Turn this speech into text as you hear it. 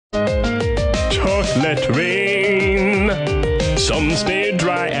chocolate rain. Some stay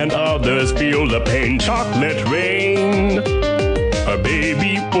dry and others feel the pain. Chocolate rain. A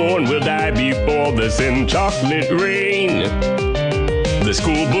baby born will die before the sin. Chocolate rain. The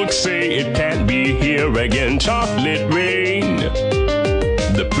school books say it can't be here again. Chocolate rain.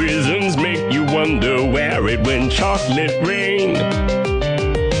 The prisons make you wonder where it went. Chocolate rain.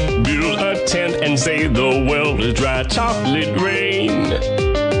 Build a tent and say the world is dry. Chocolate rain.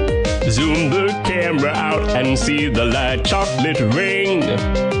 Zoom the camera out and see the light. Chocolate rain.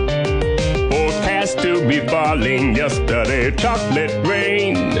 Forecast to be falling yesterday. Chocolate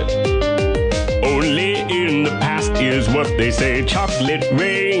rain. Only in the past is what they say. Chocolate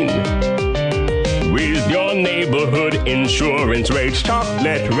rain. Raise your neighborhood insurance rates.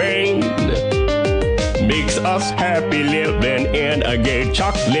 Chocolate rain. Makes us happy living in a gay.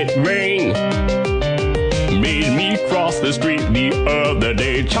 Chocolate rain. Made me cross the street the other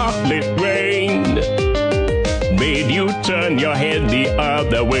day. Chocolate rain. Made you turn your head the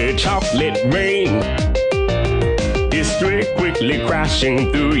other way. Chocolate rain. History quickly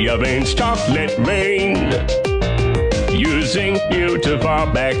crashing through your veins. Chocolate rain. Using you to fall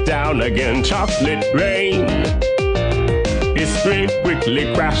back down again. Chocolate rain. History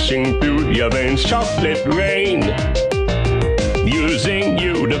quickly crashing through your veins. Chocolate rain. Using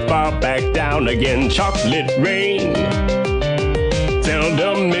you to fall back down again. Chocolate rain.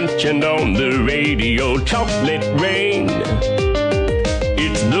 Seldom mentioned on the radio. Chocolate rain.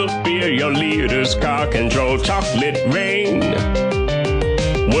 It's the fear your leaders car control. Chocolate rain.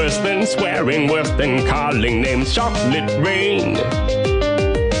 Worse than swearing, worse than calling names. Chocolate rain.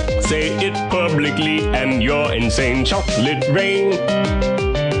 Say it publicly and you're insane. Chocolate rain.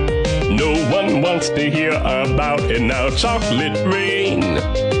 No one wants to hear about it now. Chocolate rain.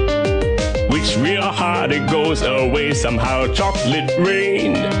 Which real hard it goes away somehow. Chocolate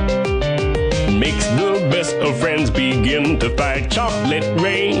rain. Makes the best of friends begin to fight. Chocolate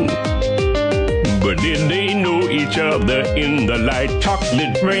rain. But did they know each other in the light?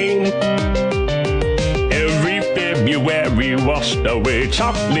 Chocolate rain. Every February washed away.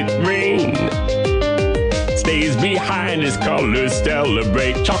 Chocolate rain. Stays behind his colors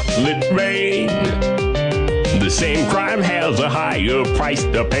celebrate. Chocolate rain. The same crime has a higher price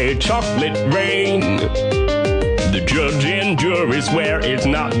to pay. Chocolate rain. The judge and jury swear it's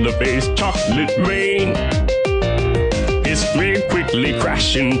not the face. Chocolate rain. History quickly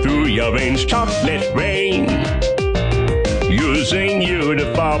crashing through your veins. Chocolate rain. Using you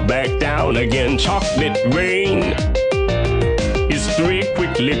to fall back down again. Chocolate rain. History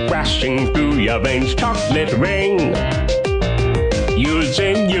quickly crashing through your veins. Chocolate rain.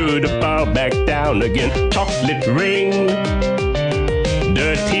 Using you to fall back down again. Chocolate rain.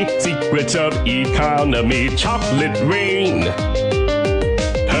 Dirty secrets of economy. Chocolate rain.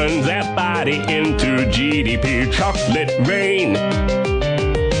 Turns that body into GDP. Chocolate rain.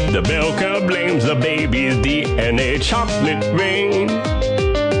 The bell curve blames the baby's DNA. Chocolate rain.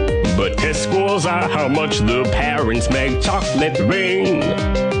 But test scores are how much the parents make. Chocolate rain.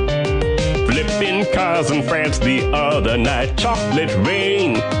 Flipping cars in France the other night. Chocolate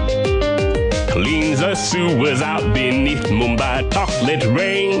rain. Cleans the sewers out beneath Mumbai. Chocolate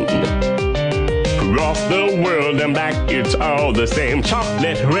rain. Across the world and back it's all the same.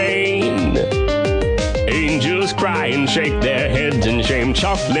 Chocolate rain. Angels cry and shake their heads in shame.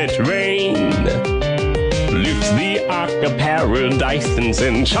 Chocolate rain. Lifts the ark of paradise and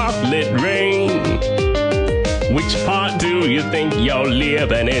sin. Chocolate rain. Which part do you think you're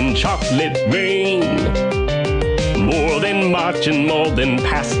living in? Chocolate rain. More than marching, more than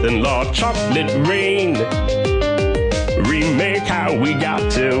passing law. Chocolate rain. Remake how we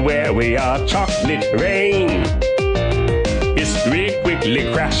got to where we are. Chocolate rain. History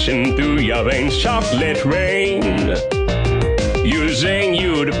quickly crashing through your veins. Chocolate rain. Using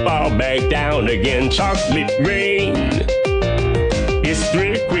you to fall back down again. Chocolate rain.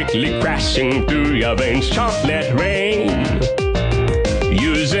 History quickly crashing through your veins. Chocolate rain.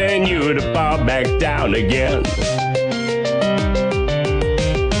 Using you to fall back down again.